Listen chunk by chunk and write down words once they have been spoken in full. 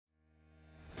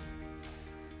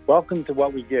Welcome to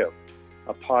What We Give,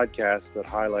 a podcast that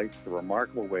highlights the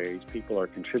remarkable ways people are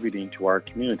contributing to our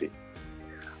community.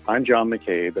 I'm John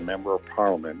McCabe, the Member of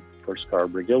Parliament for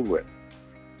Scarborough-Guildwood.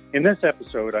 In this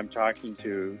episode, I'm talking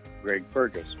to Greg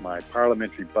Fergus, my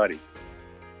parliamentary buddy.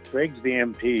 Greg's the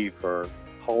MP for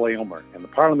Aylmer and the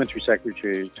Parliamentary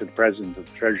Secretary to the President of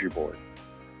the Treasury Board.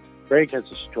 Greg has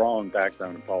a strong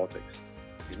background in politics.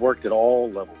 He's worked at all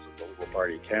levels of the Liberal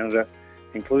Party of Canada,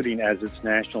 including as its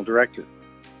national director.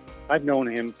 I've known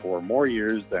him for more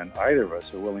years than either of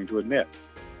us are willing to admit.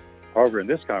 However, in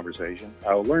this conversation,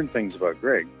 I will learn things about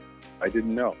Greg I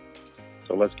didn't know.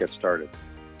 So let's get started.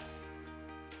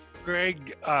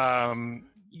 Greg,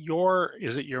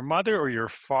 is it your mother or your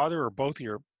father or both of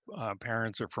your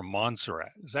parents are from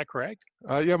Montserrat? Is that correct?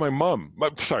 Yeah, my mom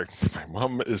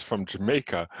is from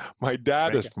Jamaica. My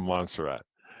dad is from Montserrat.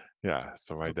 Yeah,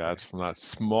 so my dad's from that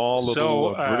small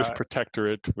little British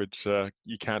protectorate, which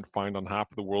you can't find on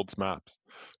half of the world's maps.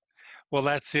 Well,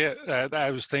 that's it. I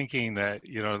was thinking that,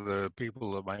 the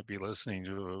people that might be listening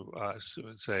to us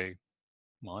would say,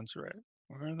 Montserrat?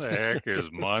 Where the heck is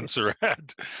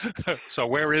Montserrat? So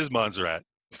where is Montserrat?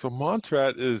 So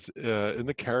Montserrat is in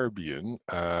the Caribbean.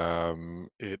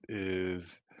 It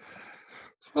is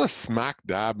sort of smack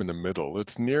dab in the middle.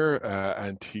 It's near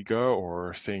Antigua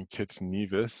or St. Kitts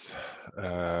Nevis,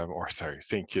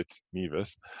 St. Kitts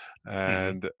Nevis,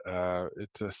 and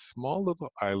it's a small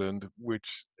little island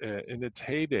which in its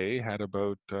heyday had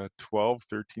about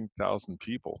 13,000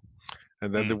 people.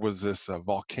 And then there was this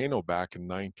volcano back in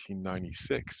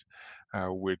 1996,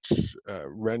 which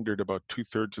rendered about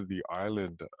 2/3 of the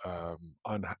island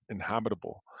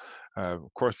uninhabitable.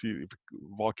 Of course, the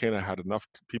volcano had enough,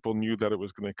 people knew that it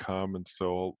was going to come, and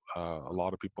so a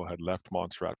lot of people had left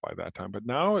Montserrat by that time. But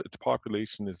now its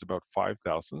population is about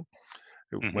 5,000.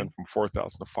 It went from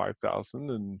 4,000 to 5,000,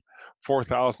 and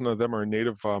 4,000 of them are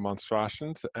native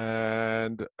Montserratians,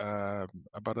 and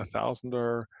about 1,000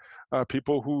 are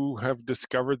people who have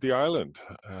discovered the island.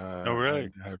 Oh, really?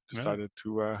 And have decided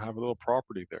to have a little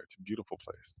property there. It's a beautiful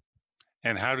place.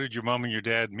 And how did your mom and your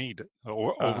dad meet?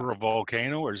 Over a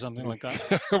volcano or something like that?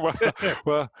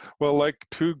 well, like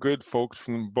two good folks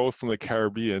both from the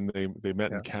Caribbean, they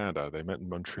met in Canada. They met in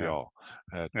Montreal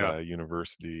at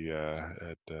university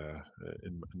in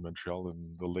Montreal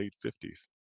in the late 50s.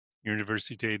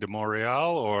 Université de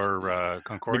Montréal or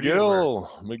Concordia?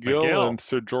 McGill and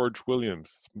Sir George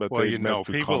Williams. But they met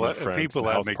through common friends.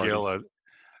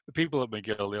 People at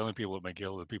McGill, the only people at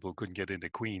McGill are the people who couldn't get into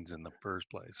Queens in the first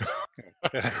place.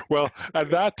 Well, at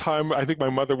that time, I think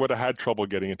my mother would have had trouble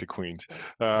getting into Queens.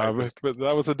 But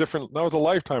that was a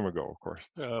lifetime ago, of course.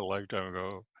 A lifetime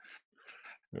ago.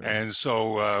 Yeah. And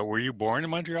so were you born in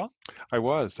Montreal? I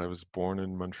was born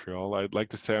in Montreal. I'd like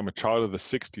to say I'm a child of the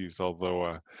 60s, although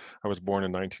I was born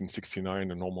in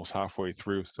 1969 and almost halfway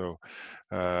through. So,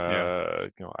 I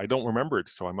don't remember it,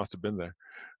 so I must have been there.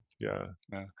 Yeah.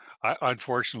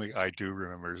 Unfortunately, I do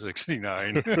remember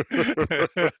 69.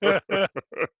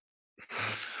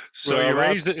 So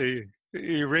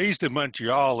you raised in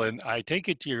Montreal, and I take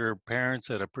it your parents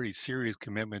had a pretty serious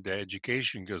commitment to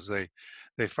education because they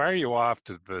fire you off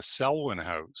to the Selwyn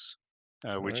House,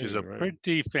 which is a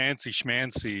pretty fancy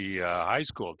schmancy high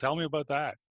school. Tell me about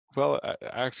that. Well,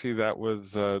 actually, that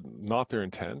was not their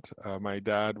intent. My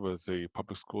dad was a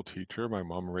public school teacher. My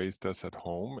mom raised us at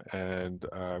home, and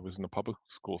I was in the public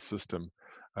school system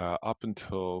up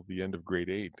until the end of grade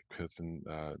 8, because in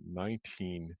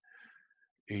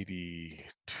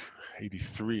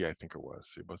 1983, I think it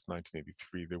was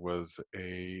 1983, there was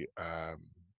a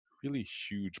really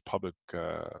huge public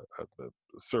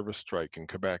service strike in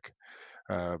Quebec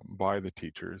by the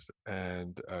teachers,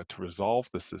 and to resolve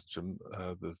the system,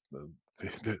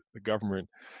 the government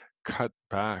cut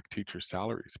back teachers'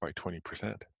 salaries by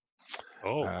 20%.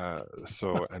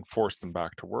 And forced them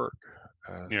back to work.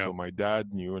 So my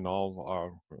dad knew, and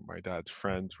all my dad's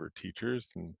friends were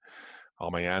teachers, and all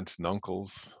my aunts and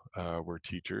uncles were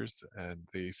teachers, and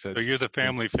they said. So you're the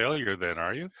family failure then,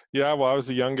 are you? Yeah, well, I was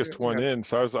the youngest one in,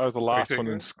 so I was the last one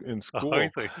in school,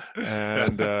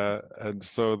 and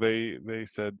so they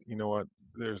said, you know what,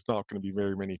 there's not going to be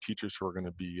very many teachers who are going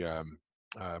to be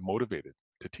motivated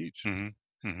to teach,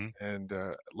 and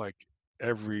like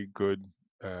every good,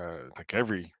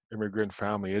 every immigrant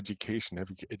family, education.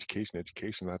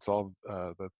 That's all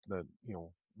that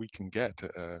we can get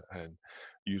and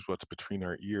use what's between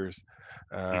our ears,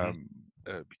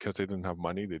 because they didn't have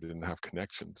money, they didn't have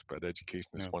connections, but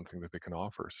education is one thing that they can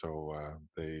offer. So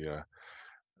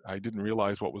I didn't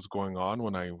realize what was going on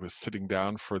when I was sitting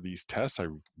down for these tests. I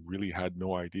really had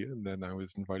no idea, and then I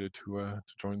was invited to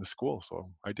join the school, so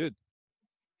I did.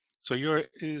 So you're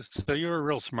a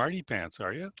real smarty pants,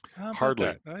 are you? How about Hardly,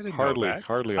 that? I didn't know hardly, that.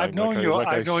 hardly. I've known you. Like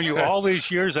I I've known you said, all these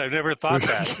years. I've never thought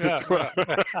that. Yeah, yeah.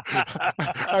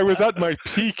 I was at my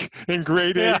peak in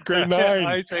grade Yeah, 8, grade yeah. 9.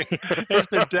 I say it's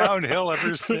been downhill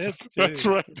ever since. That's Gee.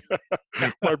 right.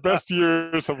 My best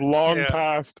years have long Yeah,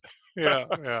 passed. yeah,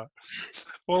 yeah.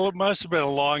 Well, it must have been a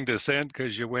long descent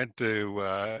because you went to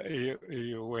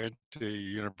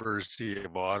University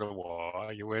of Ottawa,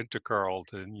 you went to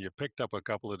Carleton, you picked up a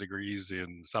couple of degrees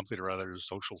in something or other,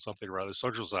 social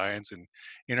science and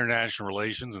international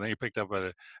relations, and then you picked up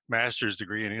a master's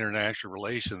degree in international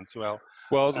relations. Well,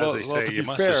 as they Well, say, to you be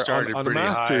must have fair, started on a pretty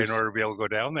high in master's, order to be able to go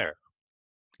down there.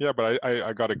 yeah, but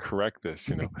I got to correct this.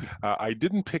 I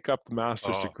didn't pick up the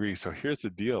master's Oh, degree. So here's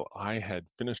the deal: I had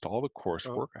finished all the oh,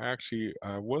 coursework. I actually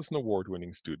was an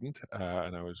award-winning student,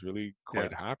 and I was really yeah.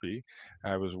 quite happy.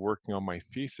 I was working on my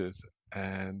thesis,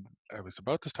 and I was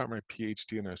about to start my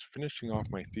PhD, and I was finishing off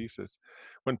my thesis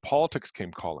when politics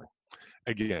came calling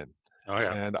again. Oh,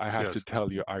 yeah. And I have to Yes.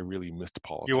 tell you, I really missed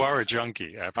You are a politics.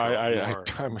 junkie, after all. You are.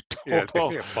 I'm a Yeah,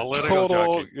 total, yeah, political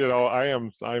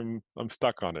junkie. I'm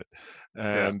stuck on it.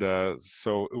 Yeah. And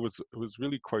so it was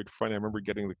really quite funny. I remember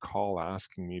getting the call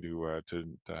asking me to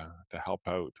help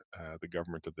out the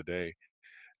government of the day.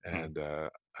 Hmm. And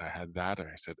I had that, and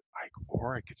I said,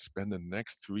 or I could spend the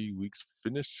next 3 weeks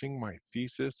finishing my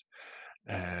thesis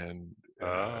and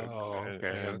Oh, okay,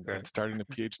 okay. and starting a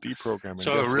PhD program. And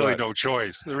So guess really what? no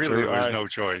choice. Really, there was no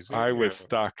choice. I Yeah. was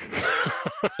stuck.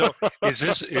 So is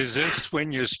this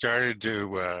when you started to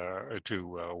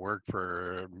work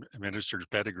for Ministers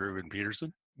Pettigrew and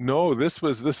Peterson? No, this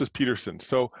was Peterson.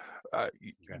 So,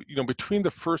 Okay. between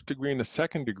the first degree and the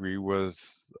second degree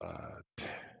was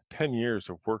 10 years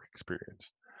of work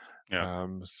experience. Yeah.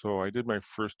 So I did my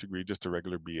first degree, just a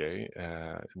regular BA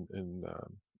in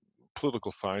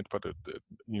political science, but at the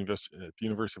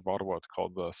University of Ottawa, it's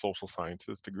called the Social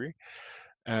Sciences degree.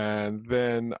 And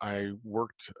then I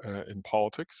worked in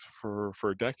politics for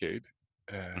a decade,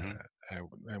 Hmm.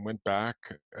 and went back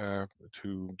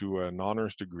to do an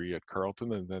honors degree at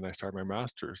Carleton, and then I started my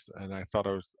master's. And I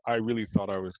really thought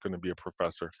I was going to be a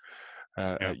professor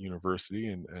Yeah. at university,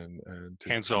 and to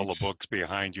Hence all the teach. books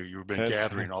behind you. You've been And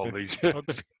gathering all these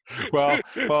books. well,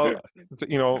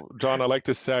 John, I like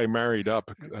to say I married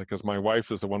up because my wife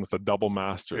is the one with the double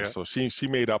master, Yeah. so she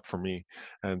made up for me,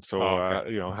 and so Oh,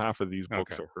 okay. half of these Okay.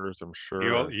 books are hers, I'm You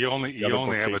sure, o- and you only the you other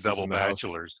only have a bookcases double in the house.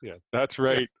 bachelor's. Yeah. That's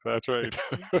right. That's right.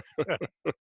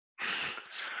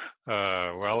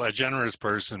 Well, a generous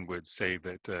person would say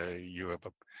that you have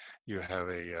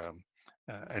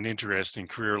an interesting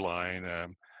career line.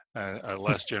 A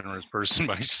less generous person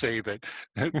might say that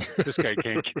this guy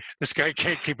can't this guy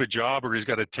can't keep a job, or he's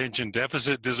got attention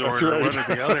deficit That's disorder, right. one or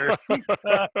the other.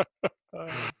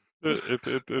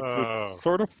 It's Oh,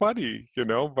 sort of funny,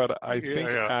 but I yeah, think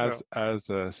yeah, yeah. as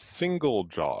a single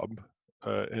job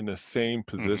in the same Hmm.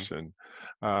 position,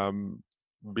 um,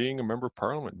 being a member of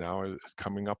parliament now is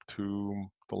coming up to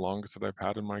the longest that I've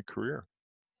had in my career.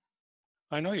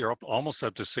 I know you're almost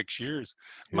up to 6 years.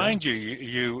 Yeah, Mind you,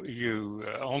 you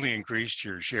only increased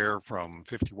your share from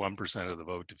 51% of the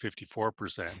vote to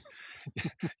 54%.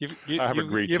 You've you, I have a you've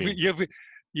great you've team.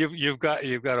 you've you've got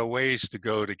a ways to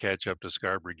go to catch up to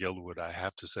Scarborough Guildwood, I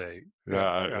have to say.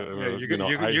 Yeah, Yeah, yeah,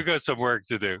 yeah. You got some work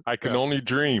to do. I can Yeah, only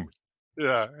dream.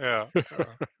 yeah, yeah.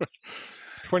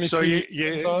 23 years in,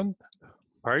 You John.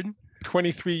 pardon?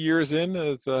 23 years in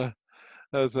Yeah,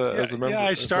 as a yeah. member of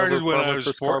parliament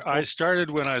for I Scarborough. started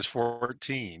when I was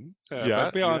 14. But Yeah,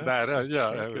 beyond yeah. that, yeah,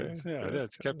 Okay, good.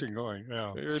 it's kept it going.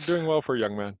 Yeah, You're doing well for a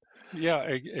young man. yeah.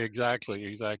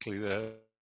 Exactly.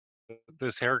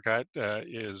 This haircut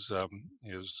is a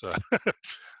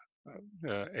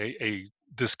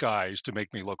disguise to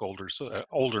make me look older,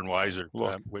 older and wiser,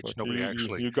 Look, which look, nobody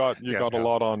actually. you Yeah, got a yeah.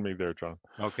 lot on me there, John.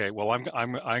 Okay, well, I'm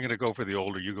going to go for the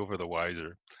older. You go for the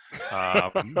wiser.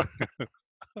 Um,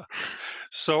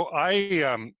 so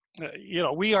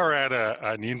we are at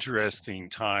an interesting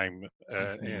time,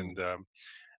 Mhm.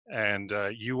 and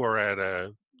you are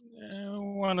at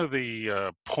one of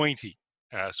the pointy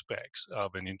aspects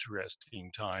of an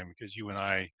interesting time, because you and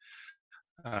I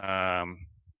um,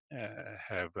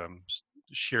 have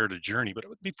shared a journey. But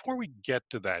before we get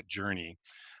to that journey,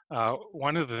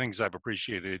 one of the things I've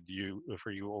appreciated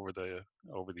for you over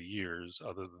the years,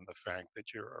 other than the fact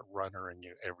that you're a runner and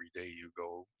every day you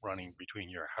go running between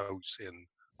your house in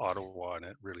Ottawa, and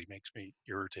it really makes me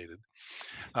irritated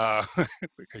uh,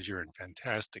 because you're in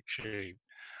fantastic shape,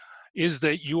 is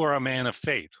that you are a man of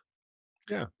faith,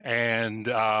 Yeah, and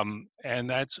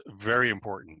that's very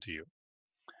important to you.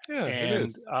 yeah, it And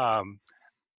is.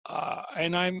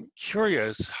 and I'm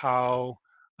curious how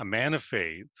a man of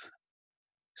faith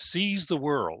sees the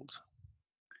world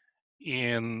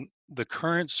in the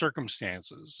current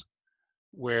circumstances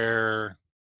where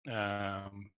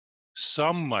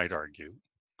some might argue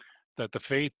that the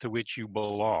faith to which you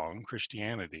belong,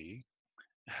 Christianity,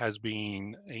 has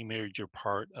been a major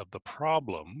part of the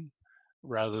problem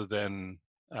rather than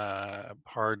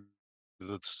part of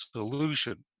the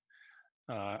solution.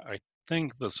 I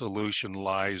think the solution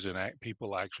lies in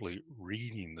people actually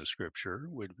reading the scripture,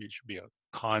 which should be a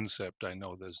concept I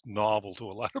know that's novel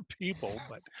to a lot of people,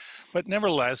 but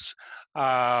nevertheless,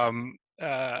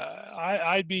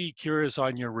 I'd be curious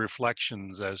on your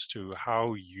reflections as to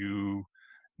how you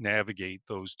navigate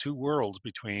those two worlds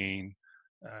between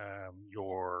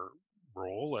your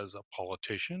role as a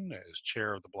politician, as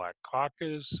chair of the Black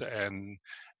Caucus, and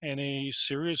a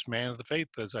serious man of the faith,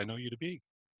 as I know you to be.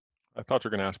 I thought you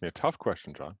were going to ask me a tough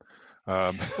question, John.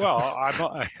 Well,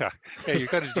 yeah, you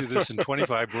got to do this in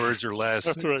 25 words or less.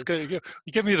 That's right. You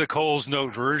give me the Coles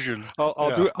Note version.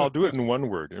 I'll do it. I'll do it in one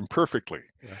word, imperfectly.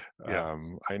 Yeah.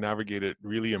 I navigate it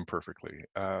really imperfectly.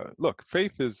 Look,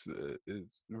 faith is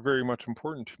very much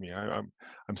important to me. I'm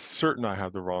certain I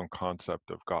have the wrong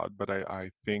concept of God, but I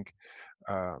think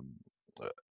um,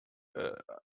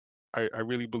 I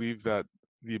really believe that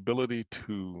the ability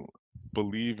to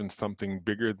believe in something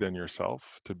bigger than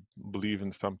yourself, to believe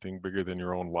in something bigger than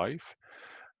your own life,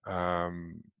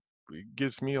 um, it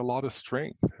gives me a lot of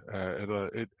strength.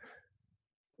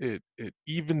 It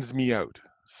evens me out.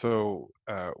 So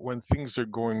when things are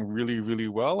going really, really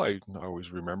well, I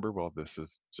always remember, well, this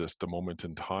is just a moment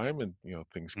in time, and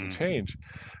things can change.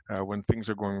 When things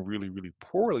are going really, really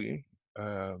poorly,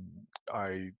 um,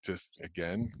 I just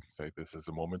again say this is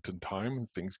a moment in time, and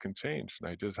things can change. And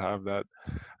I just have that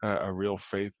a real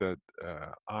faith that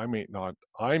I may not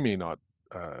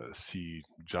see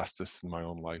justice in my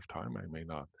own lifetime. I may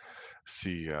not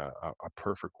see a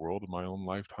perfect world in my own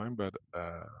lifetime, but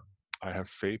I have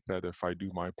faith that if I do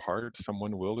my part,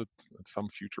 someone will at some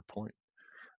future point.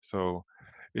 So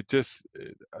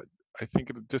I think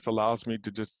it just allows me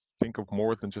to just think of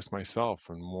more than just myself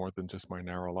and more than just my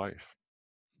narrow life.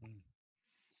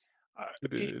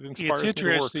 It It's inspires me to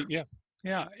work. interesting.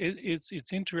 Yeah.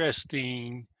 It's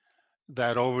interesting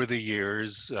that over the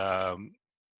years, the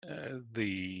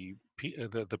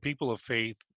people of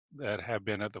faith that have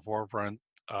been at the forefront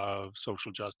of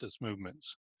social justice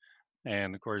movements,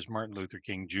 and of course Martin Luther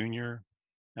King Jr.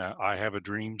 I Have a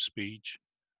Dream speech,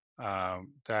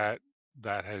 that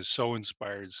has so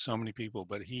inspired so many people.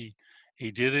 But he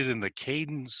did it in the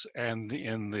cadence and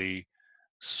in the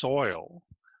soil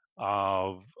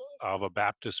of a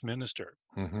Baptist minister,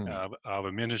 Mm-hmm. of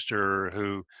a minister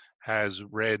who has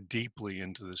read deeply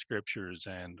into the scriptures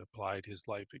and applied his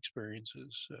life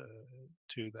experiences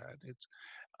to that.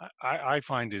 I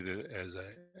find it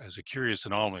as a curious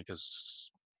anomaly, because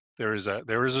there is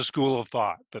a school of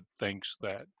thought that thinks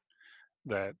that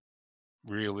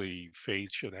really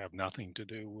faith should have nothing to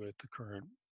do with the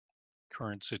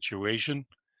current situation.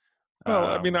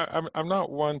 Well, I mean, Um, I'm not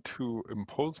one to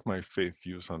impose my faith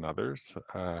views on others.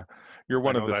 You're I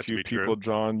one of know the that to few be people, true.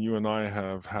 John. You and I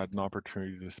have had an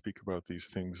opportunity to speak about these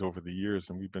things over the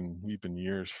years, and we've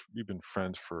been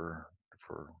friends for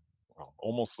well,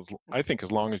 almost I think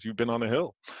as long as you've been on a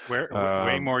hill. Way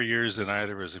Um, more years than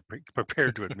either of us are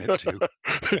prepared to admit to.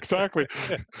 exactly.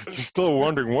 You're still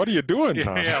wondering, what are you doing,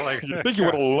 John? Yeah, like You think you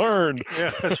would have learned?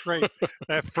 yeah, that's right.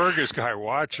 That Fergus guy,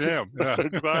 watch him. Yeah.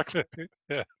 Exactly.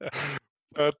 Yeah.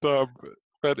 But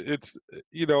but it's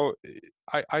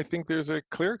I think there's a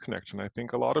clear connection. I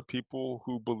think a lot of people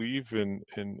who believe in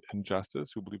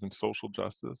justice, who believe in social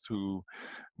justice, who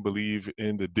believe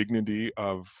in the dignity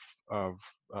of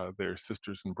their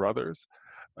sisters and brothers,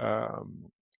 um,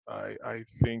 I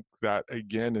think that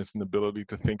again is an ability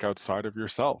to think outside of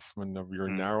yourself and of your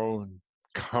Mm. narrow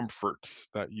comforts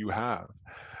that you have.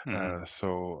 Mhm.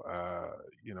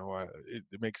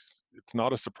 It's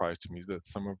not a surprise to me that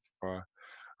some of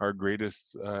our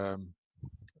greatest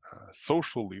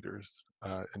social leaders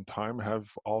in time have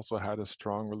also had a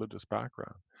strong religious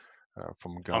background,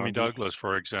 from Tommy Gandhi, Douglas,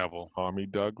 for example. Tommy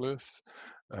Douglas,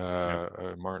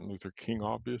 Yep. Martin Luther King,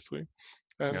 obviously,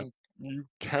 Yep. and you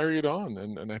carry it on.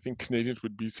 And I think Canadians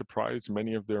would be surprised.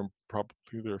 Many of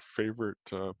probably their favorite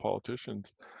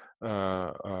politicians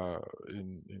throughout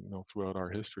our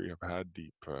history have had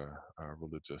deep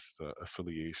religious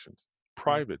affiliations, Yeah.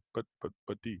 private but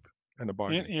deep and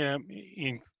abiding. Yeah,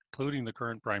 including the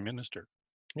current prime minister.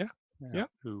 Yeah, Yeah, yeah,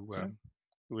 yeah.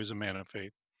 who is a man of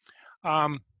faith.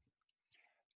 Um,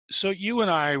 so you and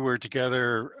I were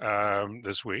together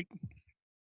this week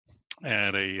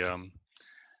at a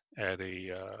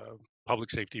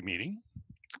public safety meeting,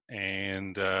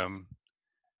 and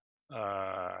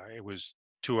it was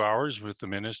 2 hours with the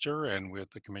minister and with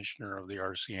the commissioner of the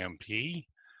RCMP.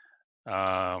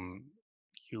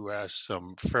 You asked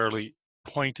some fairly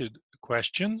pointed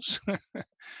questions,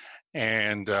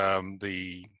 and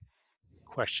the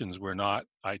questions were not,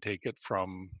 I take it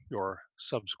from your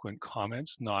subsequent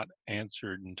comments, not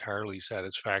answered entirely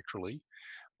satisfactorily.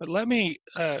 But let me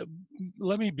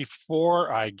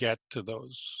before I get to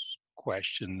those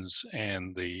questions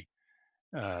and the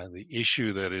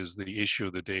issue that is the issue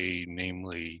of the day,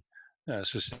 namely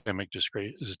systemic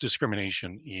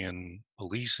discrimination in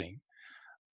policing.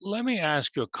 Let me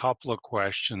ask you a couple of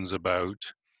questions about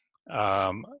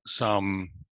some,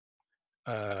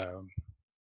 how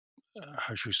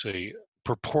should we say,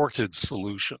 purported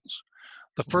solutions.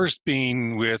 The first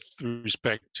being with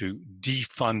respect to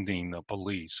defunding the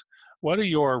police. What are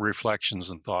your reflections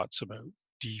and thoughts about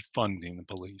defunding the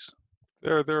police?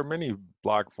 There are many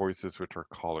black voices which are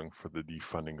calling for the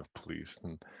defunding of police.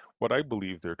 And what I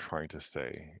believe they're trying to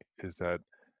say is that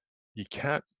you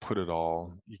can't put it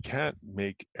all, you can't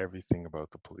make everything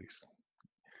about the police.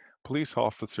 Police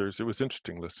officers, it was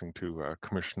interesting listening to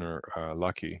Commissioner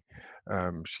Lucky.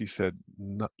 She said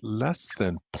less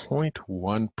than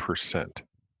 0.1%.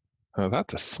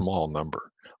 That's a small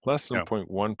number. Less than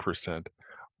 0.1%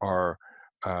 are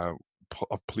of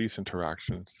police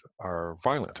interactions are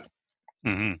violent.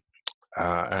 Mm-hmm.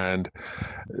 And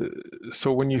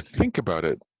so when you think about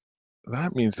it,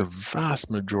 that means the vast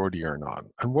majority are not.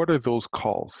 And what are those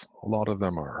calls? A lot of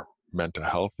them are mental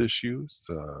health issues.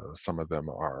 Some of them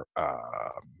are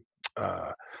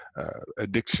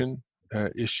addiction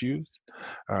issues.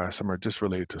 Some are just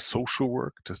related to social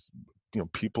work, just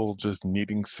people just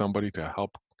needing somebody to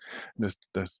help just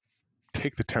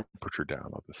take the temperature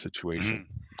down of the situation.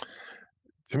 Mm-hmm.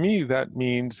 To me, that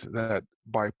means that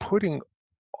by putting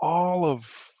all of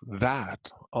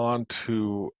that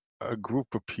onto a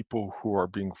group of people who are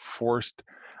being forced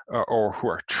or who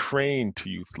are trained to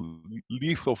use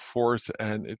lethal force,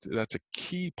 and that's a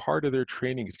key part of their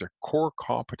training. It's their core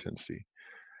competency.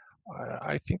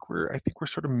 I think we're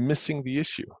sort of missing the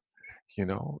issue.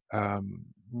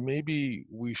 Maybe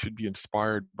we should be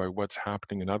inspired by what's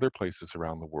happening in other places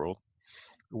around the world,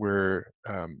 where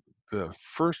the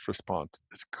first response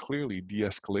is clearly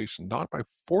de-escalation, not by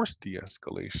forced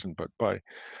de-escalation, but by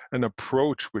an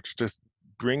approach which just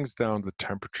brings down the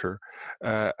temperature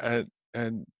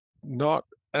and not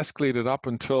escalate it up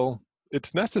until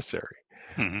it's necessary.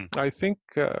 Mm-hmm. I think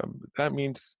that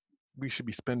means we should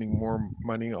be spending more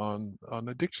money on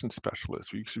addiction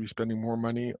specialists. We should be spending more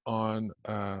money on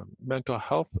mental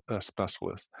health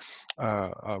specialists,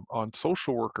 on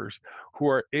social workers who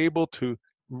are able to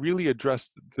really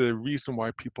address the reason why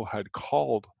people had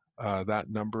called that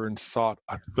number and sought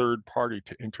a third party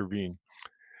to intervene.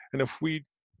 And if we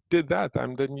did that,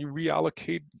 then you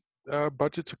reallocate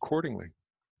budgets accordingly.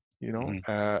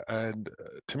 Mm-hmm. And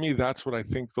to me, that's what I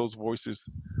think those voices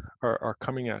are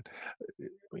coming at.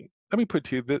 Let me put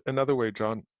to you another way,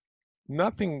 John.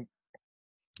 Nothing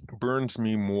burns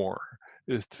me more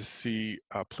is to see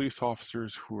police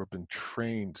officers who have been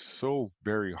trained so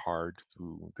very hard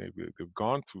they've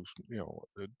gone through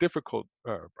a difficult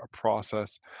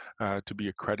process to be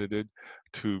accredited,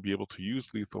 to be able to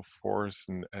use lethal force,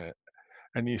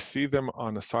 and you see them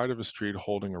on the side of a street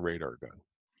holding a radar gun.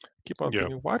 Keep on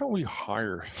thinking, why don't we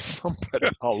hire somebody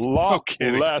a lot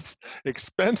less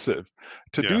expensive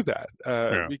to do that?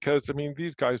 Because I mean,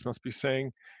 these guys must be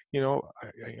saying,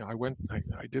 I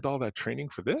did all that training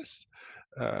for this.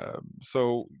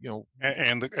 So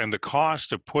and the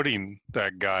cost of putting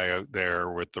that guy out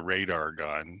there with the radar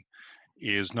gun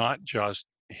is not just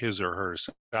his or her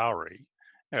salary.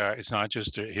 It's not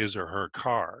just his or her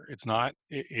car. It's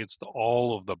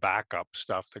all of the backup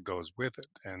stuff that goes with it.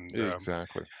 And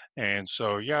exactly. And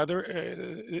so,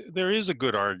 there is a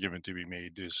good argument to be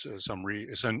made. There's some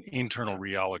internal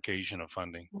reallocation of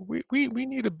funding. We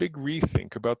need a big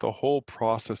rethink about the whole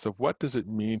process of what does it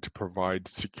mean to provide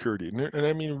security, and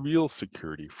I mean real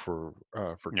security for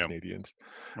Canadians.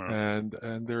 And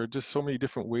there are just so many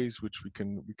different ways which we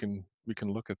can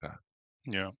look at that.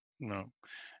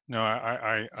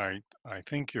 I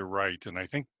think you're right, and I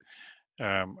think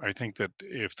that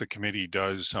if the committee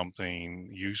does something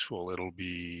useful, it'll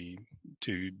be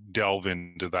to delve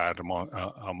into that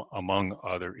among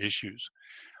other issues.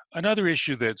 Another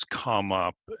issue that's come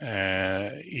up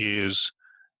is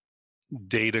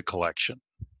data collection.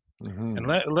 Mm-hmm. And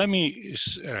let me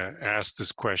ask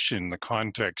this question in the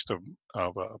context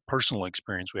of a personal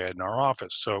experience we had in our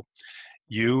office. So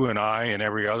you and I and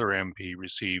every other MP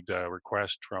received a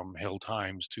request from Hill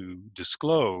Times to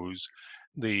disclose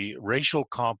the racial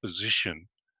composition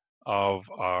of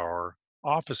our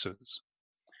offices.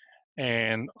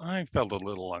 And I felt a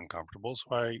little uncomfortable,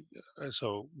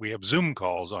 so we have Zoom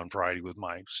calls on Friday with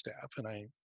my staff, and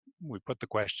we put the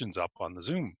questions up on the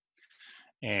Zoom.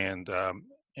 And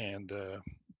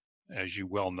as you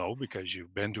well know, because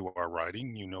you've been to our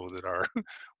riding, you know that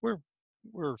we're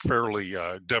we're fairly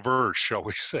diverse, shall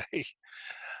we say?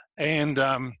 And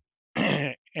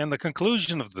and the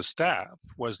conclusion of the staff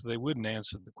was they wouldn't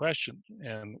answer the question.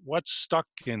 And what stuck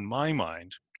in my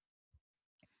mind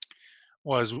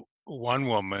was one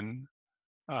woman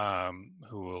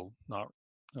who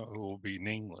will be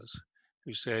nameless,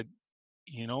 who said,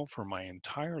 for my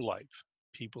entire life,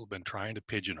 people have been trying to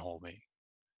pigeonhole me,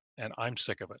 and I'm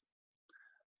sick of it.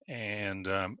 And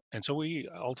so we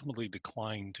ultimately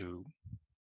declined to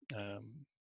um,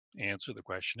 answer the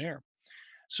questionnaire.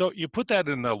 So you put that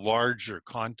in a larger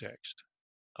context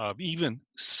of even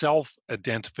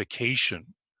self-identification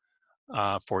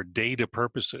for data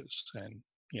purposes, and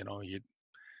you know,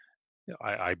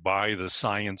 I buy the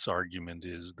science argument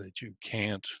is that you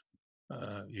can't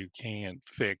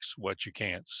fix what you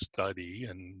can't study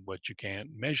and what you can't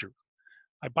measure.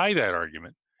 I buy that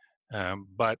argument,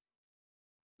 but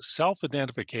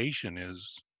self-identification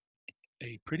is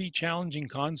a pretty challenging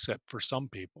concept for some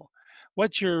people.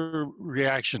 What's your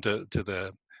reaction to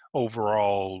the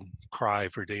overall cry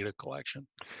for data collection?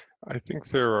 I think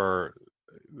there are,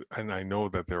 and I know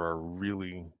that there are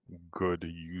really good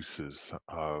uses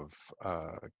of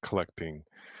collecting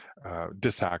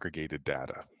disaggregated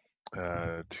data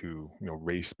to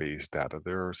race-based data.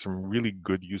 There are some really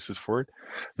good uses for it.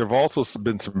 There have also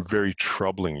been some very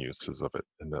troubling uses of it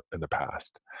in the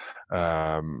past,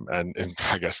 and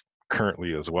I guess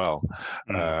currently as well,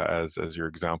 as your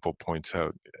example points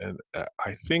out. And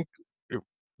I think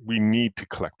we need to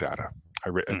collect data,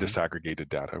 disaggregated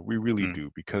data. We really do,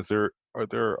 because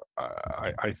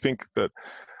I think that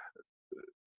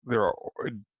there are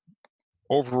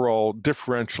overall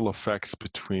differential effects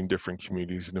between different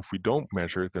communities, and if we don't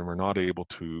measure it, then we're not able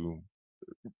to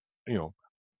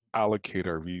allocate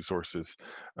our resources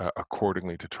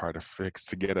accordingly to try to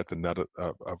get at the nut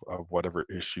of whatever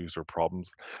issues or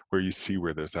problems where you see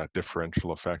where there's that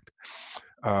differential effect.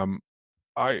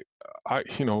 I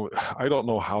don't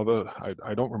know how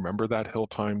I don't remember that Hill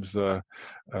Times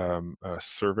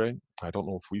survey. I don't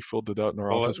know if we filled it out in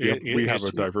our office. We have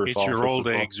a diverse office. It's your old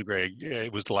eggs, Greg. Yeah,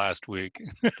 it was last week.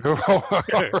 All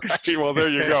right. Well, there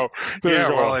you go.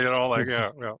 There you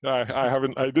go. Well,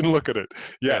 I didn't look at it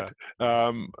yet.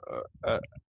 Yeah.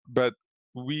 But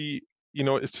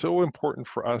it's so important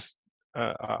for us,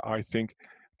 I think,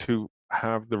 to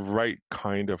have the right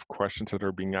kind of questions that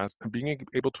are being asked and being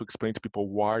able to explain to people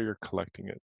why you're collecting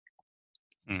it.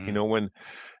 When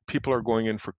people are going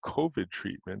in for COVID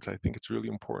treatments, I think it's really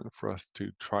important for us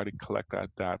to try to collect that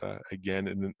data again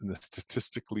in a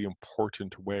statistically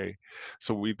important way,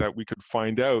 so we could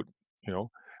find out,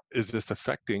 is this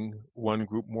affecting one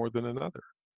group more than another?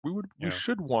 We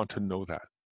should want to know that,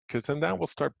 because then that will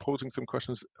start posing some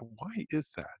questions. Why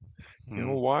is that?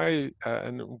 Why?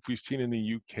 And we've seen in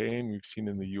the UK and we've seen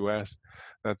in the US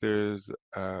that there's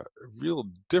a real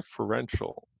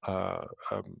differential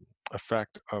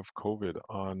effect of COVID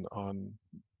on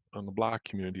the Black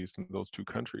communities in those two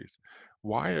countries.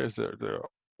 Why is there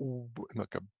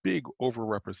like a big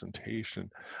overrepresentation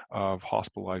of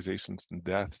hospitalizations and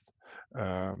deaths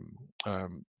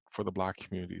for the Black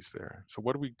communities there? So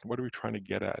what are we trying to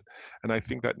get at? And I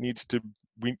think that needs to,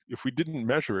 if we didn't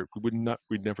measure it,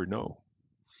 we'd never know.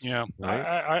 Yeah, right?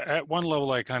 I at one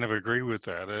level I kind of agree with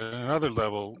that. At another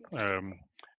level,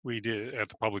 we did at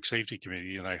the Public Safety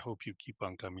Committee, and I hope you keep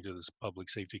on coming to this Public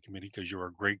Safety Committee because you're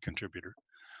a great contributor.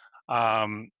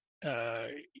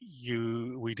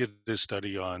 We did this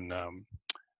study on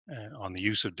the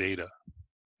use of data,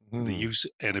 the use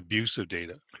and abuse of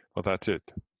data. Well, that's it.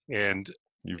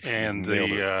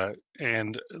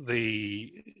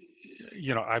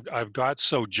 I've got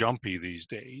so jumpy these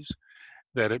days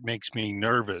that it makes me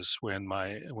nervous when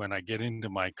I get into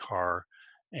my car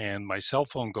and my cell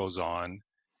phone goes on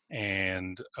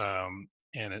and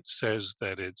it says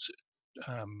that it's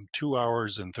 2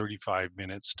 hours and 35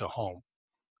 minutes to home.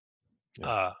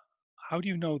 Yeah. How do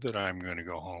you know that I'm going to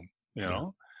go home?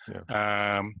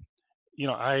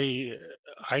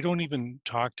 I don't even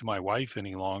talk to my wife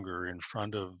any longer in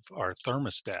front of our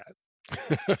thermostat.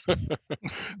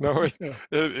 No,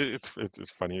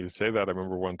 it's funny you say that. I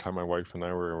remember one time my wife and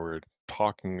I were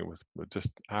talking. It was just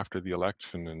after the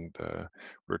election, and we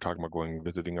were talking about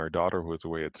visiting our daughter who was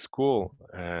away at school.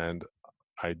 And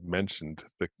I'd mentioned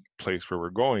the place where we're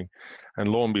going. And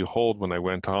lo and behold, when I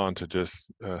went on to just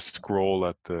scroll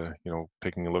at the,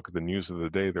 taking a look at the news of the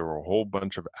day, there were a whole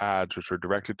bunch of ads which were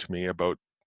directed to me about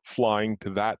flying to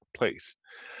that place.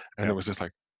 And it was just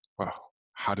like, wow,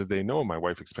 how did they know? My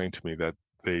wife explained to me that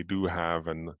they do have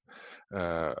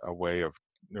a way of,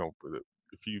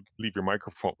 if you leave your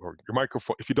microphone,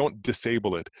 if you don't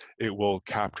disable it, it will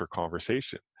capture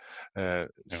conversation,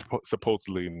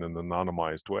 supposedly in an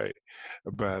anonymized way.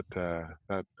 But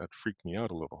that freaked me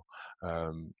out a little.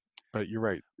 But you're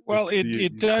right. Well, It's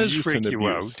it the does use and freak you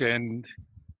abuse. out, and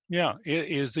yeah, it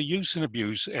is the use and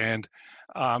abuse. And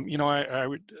I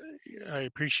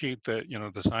appreciate that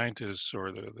the scientists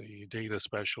or the data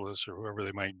specialists or whoever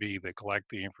they might be that collect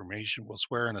the information will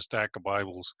swear in a stack of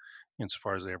Bibles,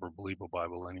 insofar as they ever believe a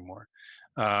Bible anymore,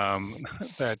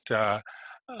 that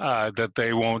that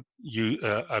they won't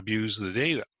abuse the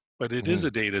data. But it is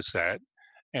a data set,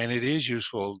 and it is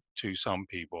useful to some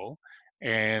people.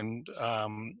 And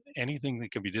anything that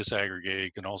can be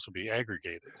disaggregated can also be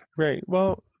aggregated. Right.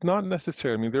 Well, not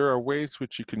necessarily. I mean, there are ways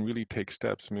which you can really take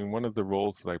steps. I mean, one of the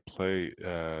roles that I play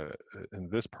in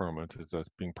this parliament is as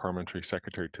being Parliamentary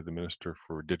Secretary to the Minister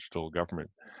for Digital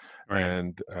Government. Right.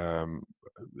 And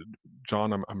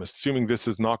John, I'm assuming this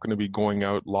is not going to be going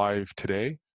out live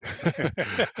today.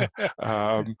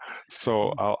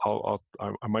 So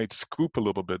I might scoop a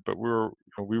little bit, but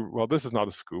well, this is not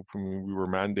a scoop. I mean, we were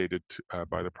mandated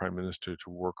by the Prime Minister to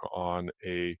work on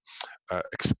a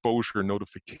exposure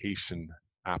notification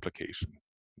application,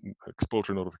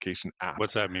 exposure notification app.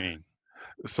 What's that mean?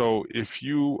 So if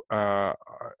you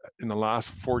in the last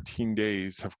 14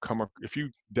 days have if you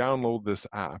download this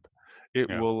app, it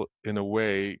will in a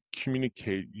way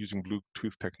communicate using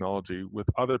Bluetooth technology with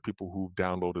other people who've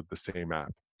downloaded the same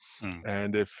app.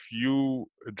 And if you,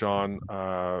 John,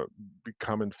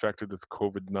 become infected with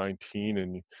COVID-19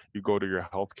 and you go to your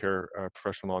healthcare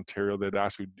professional in Ontario, they'd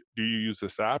ask you, do you use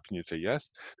this app? And you'd say yes.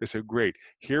 They say, great,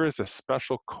 here is a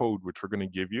special code which we're going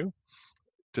to give you.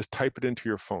 Just type it into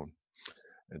your phone.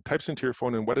 It types into your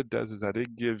phone, and what it does is that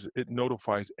it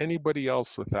notifies anybody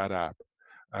else with that app.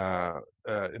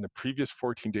 In the previous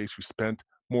 14 days who spent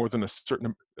more than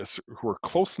who are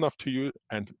close enough to you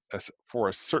and for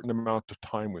a certain amount of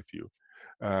time with you,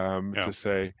 to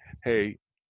say, hey,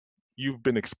 you've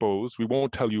been exposed. We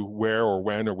won't tell you where or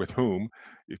when or with whom,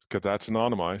 because that's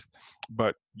anonymized,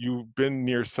 but you've been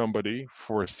near somebody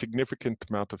for a significant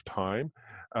amount of time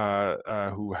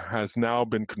who has now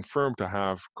been confirmed to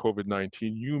have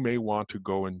COVID-19. You may want to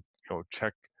go and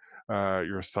check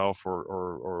yourself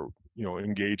or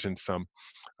engage in some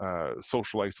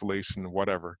social isolation,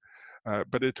 whatever.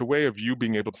 But it's a way of you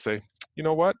being able to say, you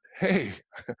know what, hey,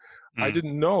 I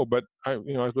didn't know, but I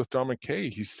was with John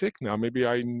McKay. He's sick now. Maybe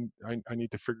I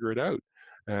need to figure it out,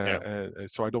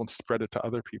 so I don't spread it to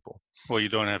other people. Well, you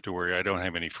don't have to worry. I don't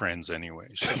have any friends anyway.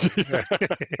 So.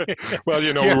 Well,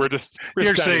 we're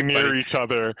standing safe, near buddy. Each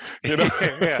other.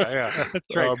 Yeah,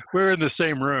 that's right. We're in the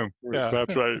same room. Yeah.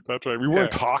 That's right. We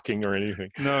weren't talking or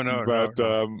anything. No.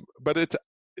 But it's.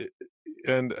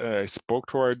 And I spoke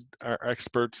to our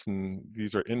experts, and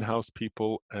these are in-house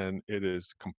people, and it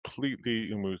is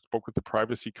completely, and we spoke with the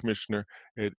privacy commissioner,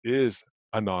 it is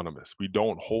anonymous. We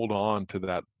don't hold on to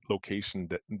that location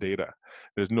data.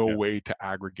 There's no way to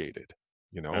aggregate it.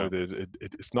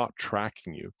 It's not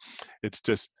tracking you. It's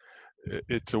just,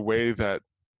 it's a way that,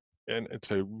 and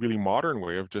it's a really modern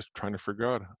way of just trying to figure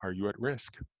out, are you at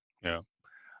risk? Yeah.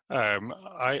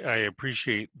 I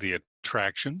appreciate the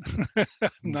attraction.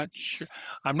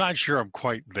 I'm not sure I'm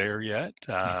quite there yet.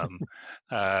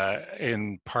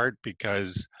 In part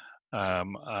because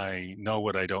I know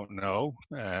what I don't know,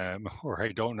 or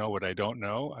I don't know what I don't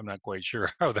know. I'm not quite sure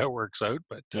how that works out,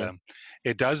 but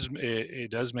it does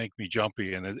make me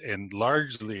jumpy, and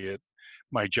largely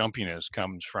my jumpiness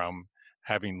comes from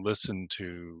having listened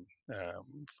to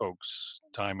folks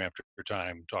time after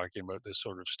time talking about this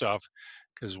sort of stuff,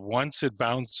 because once it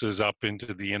bounces up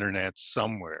into the internet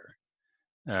somewhere,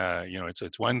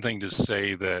 it's one thing to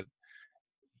say that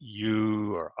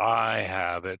you or I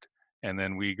have it, and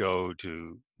then we go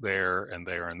to there and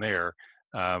there and there.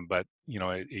 But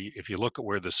if you look at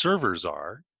where the servers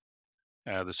are,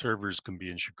 the servers can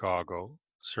be in Chicago,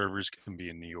 servers can be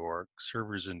in New York,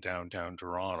 servers in downtown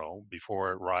Toronto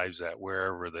before it arrives at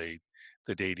wherever the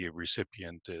data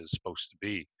recipient is supposed to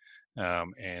be.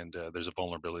 And there's a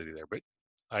vulnerability there. But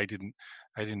I didn't.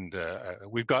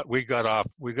 We got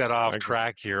off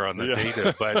track here on the Yeah.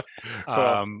 data, but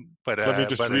Well, let me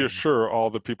just but reassure all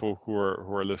the people who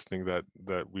are listening that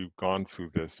we've gone through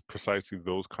this, precisely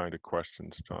those kind of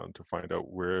questions, John, to find out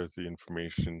where is the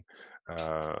information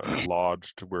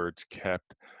lodged, where it's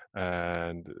kept,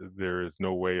 and there is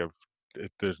no way of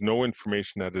there's no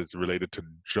information that is related to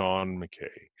John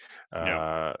McKay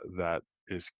that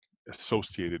is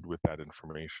associated with that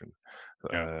information.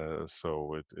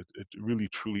 So it really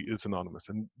truly is anonymous,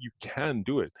 and you can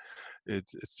do it.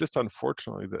 It's just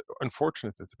unfortunate that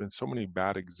there's been so many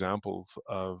bad examples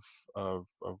of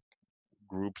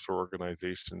groups or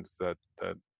organizations that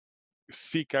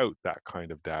seek out that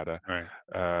kind of data.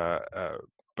 right.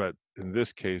 But in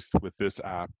this case, with this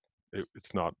app,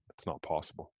 it's not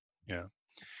possible. Yeah.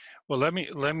 Well, let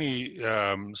me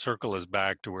circle us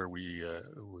back to where we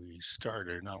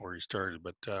started, not where we started,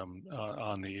 but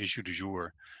on the issue du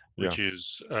jour, Yeah. which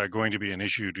is going to be an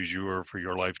issue du jour for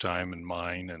your lifetime and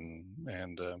mine,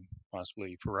 and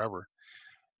possibly forever.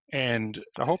 And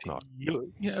I hope not.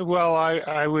 yeah, well,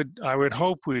 I would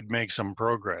hope we'd make some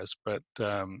progress, but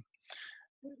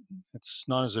it's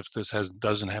not as if this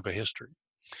doesn't have a history.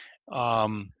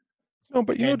 No,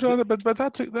 but And Jonathan, but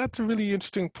that's a really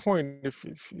interesting point. If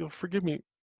you'll forgive me,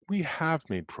 we have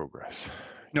made progress.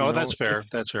 no, that's fair.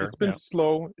 That's fair. It's been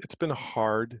slow. It's been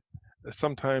hard.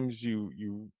 Sometimes you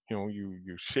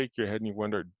shake your head and you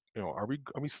wonder, are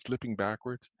we slipping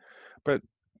backwards? But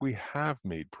we have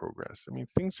made progress. I mean,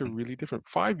 things are really different.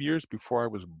 5 years before I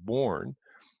was born,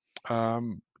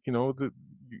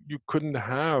 you couldn't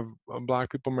have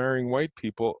black people marrying white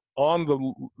people on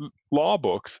the law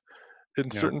books in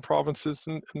certain provinces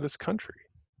in this country.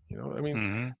 I mean,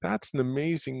 Mm-hmm. that's an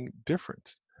amazing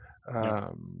difference.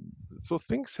 Yeah. So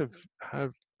things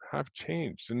have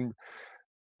changed, and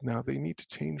now they need to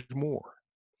change more.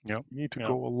 Yep. We need to Yep.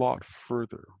 go a lot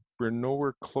further. We're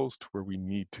nowhere close to where we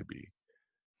need to be.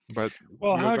 But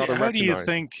Well, we got to how do you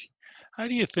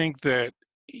recognize. think that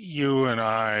you and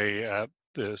I at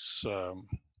this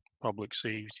public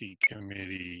safety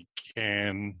committee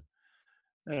can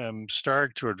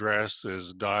start to address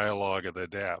this dialogue of the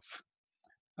deaf?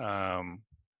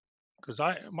 Because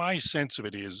my sense of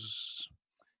it is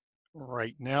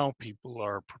right now people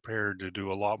are prepared to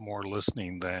do a lot more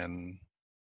listening than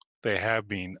they have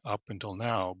been up until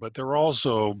now, but they're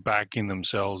also backing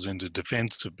themselves into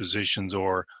defensive positions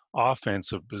or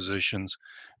offensive positions,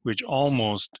 which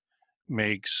almost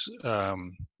makes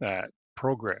that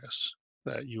progress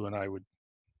that you and I would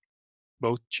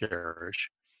both cherish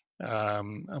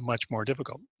much more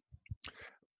difficult.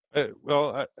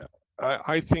 Well,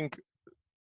 I think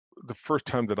the first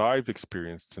time that I've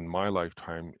experienced in my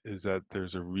lifetime is that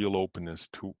there's a real openness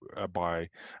to by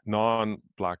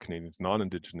non-Black Canadians,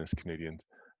 non-Indigenous Canadians,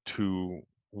 to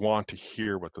want to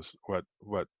hear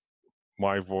what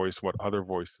my voice, what other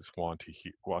voices want to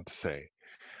say.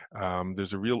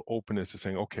 There's a real openness to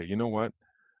saying, okay, you know what,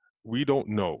 we don't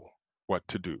know what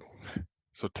to do,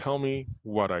 so tell me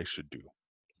what I should do,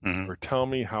 Mm-hmm. or tell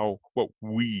me what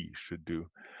we should do.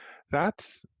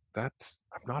 That's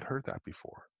I've not heard that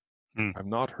before. I've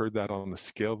not heard that on the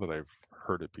scale that I've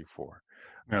heard it before.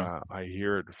 Yeah. I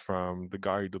hear it from the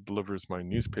guy who delivers my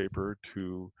newspaper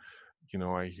to,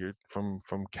 I hear it from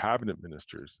cabinet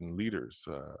ministers and leaders.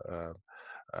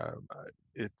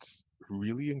 It's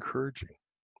really encouraging.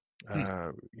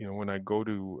 When I go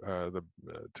to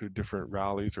to different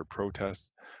rallies or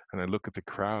protests, and I look at the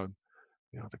crowd,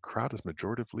 the crowd is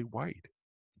majoritively white,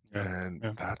 Yeah. and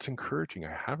Yeah. that's encouraging.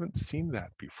 I haven't seen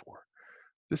that before.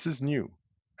 This is new.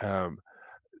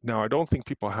 Now, I don't think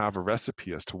people have a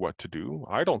recipe as to what to do.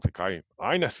 I don't think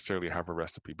I necessarily have a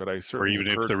recipe, but I Or certainly even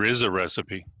have if heard, there is a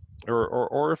recipe.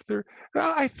 or if there,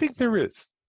 I think there is.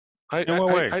 In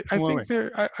what way?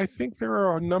 I think there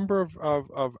are a number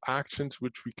of actions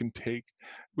which we can take,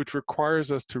 which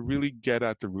requires us to really get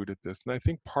at the root of this. And I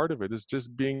think part of it is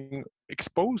just being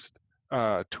exposed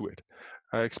to it.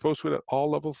 Exposed to it at all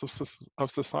levels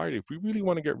of society. If we really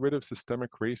want to get rid of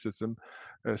systemic racism,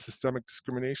 systemic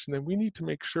discrimination, then we need to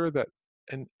make sure that,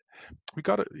 and we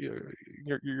got to,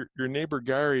 your neighbor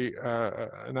Gary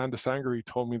Ananda Sangari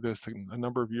told me this a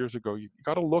number of years ago. You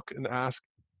got to look and ask,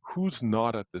 who's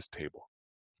not at this table?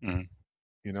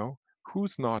 Mm-hmm.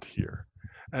 Who's not here,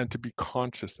 and to be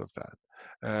conscious of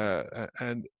that,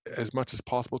 and as much as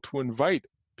possible to invite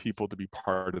people to be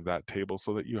part of that table,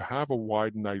 so that you have a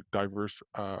wide and diverse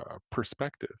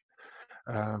perspective.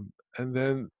 And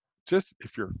then, just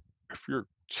if you're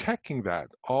checking that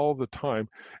all the time,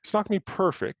 it's not going to be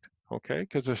perfect. Okay,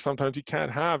 because there's sometimes you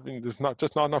can't have, there's not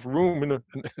enough room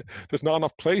there's not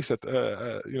enough place at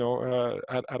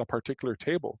at a particular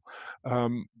table.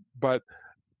 But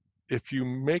if you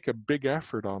make a big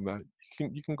effort on that,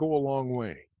 you can go a long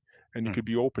way, and you could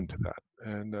be open to that.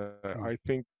 And I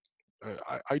think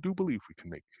I do believe we can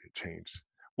make a change.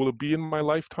 Will it be in my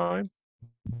lifetime?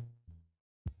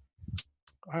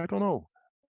 I don't know.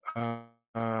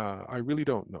 I really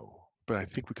don't know. But I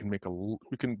think we can make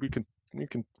we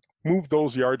can move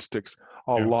those yardsticks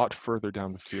a lot further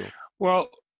down the field. Well,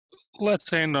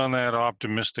 let's end on that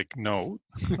optimistic note.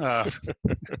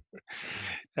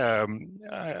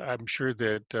 I'm sure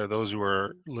that those who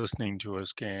are listening to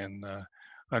us can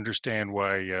understand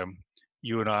why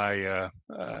you and I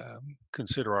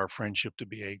consider our friendship to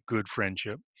be a good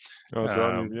friendship. Oh,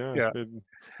 John,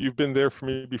 you've been there for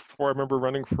me before. I remember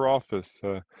running for office,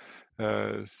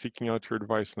 seeking out your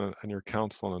advice and your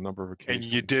counsel on a number of occasions.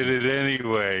 And you did it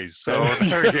anyway, so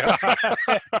there you go.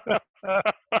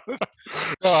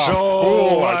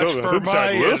 So much for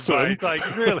my advice.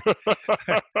 Like, really?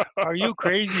 Are you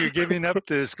crazy? You're giving up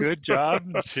this good job?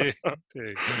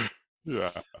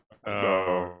 Yeah.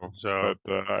 So,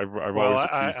 but I've always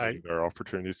appreciated our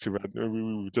opportunities to.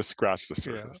 We just scratched the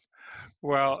surface. Yeah.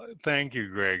 Well, thank you,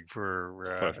 Greg,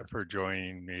 for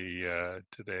joining me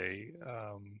today.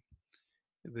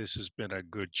 This has been a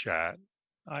good chat.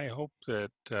 I hope that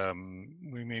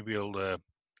we may be able to,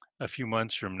 a few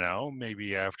months from now,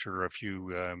 maybe after a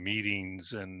few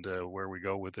meetings and where we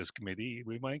go with this committee,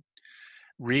 we might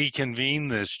reconvene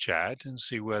this chat and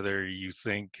see whether you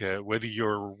think whether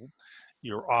your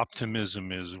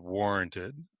optimism is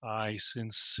warranted. I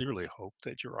sincerely hope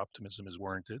that your optimism is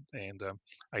warranted, and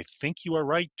I think you are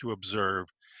right to observe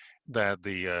that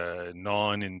the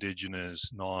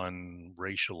non-Indigenous,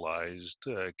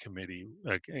 non-racialized community,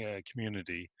 I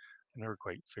never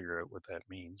quite figure out what that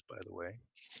means, by the way,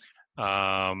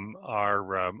 are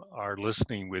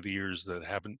listening with ears that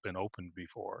haven't been opened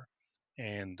before,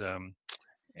 and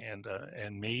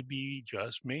maybe,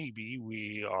 just maybe,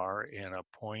 we are in a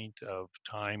point of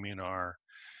time in our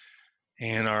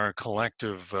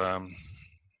collective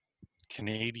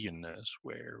Canadianness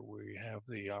where we have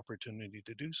the opportunity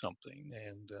to do something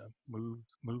and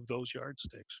move those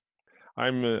yardsticks.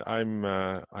 I'm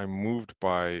moved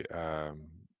by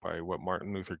what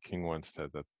Martin Luther King once said,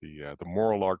 that the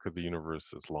moral arc of the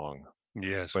universe is long,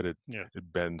 yes, but it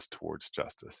bends towards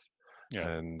justice,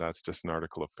 and that's just an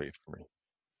article of faith for me.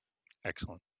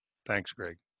 Excellent. Thanks,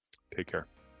 Greg. Take care.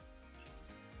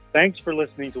 Thanks for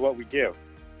listening to What We Give.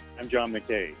 I'm John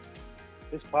McKay.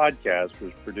 This podcast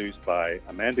was produced by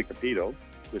Amanda Capito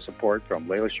with support from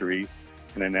Leila Sharif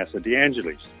and Anessa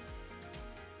DeAngelis.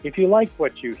 If you like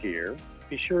what you hear,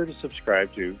 be sure to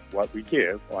subscribe to What We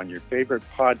Give on your favorite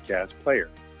podcast player.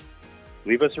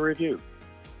 Leave us a review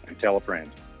and tell a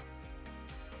friend.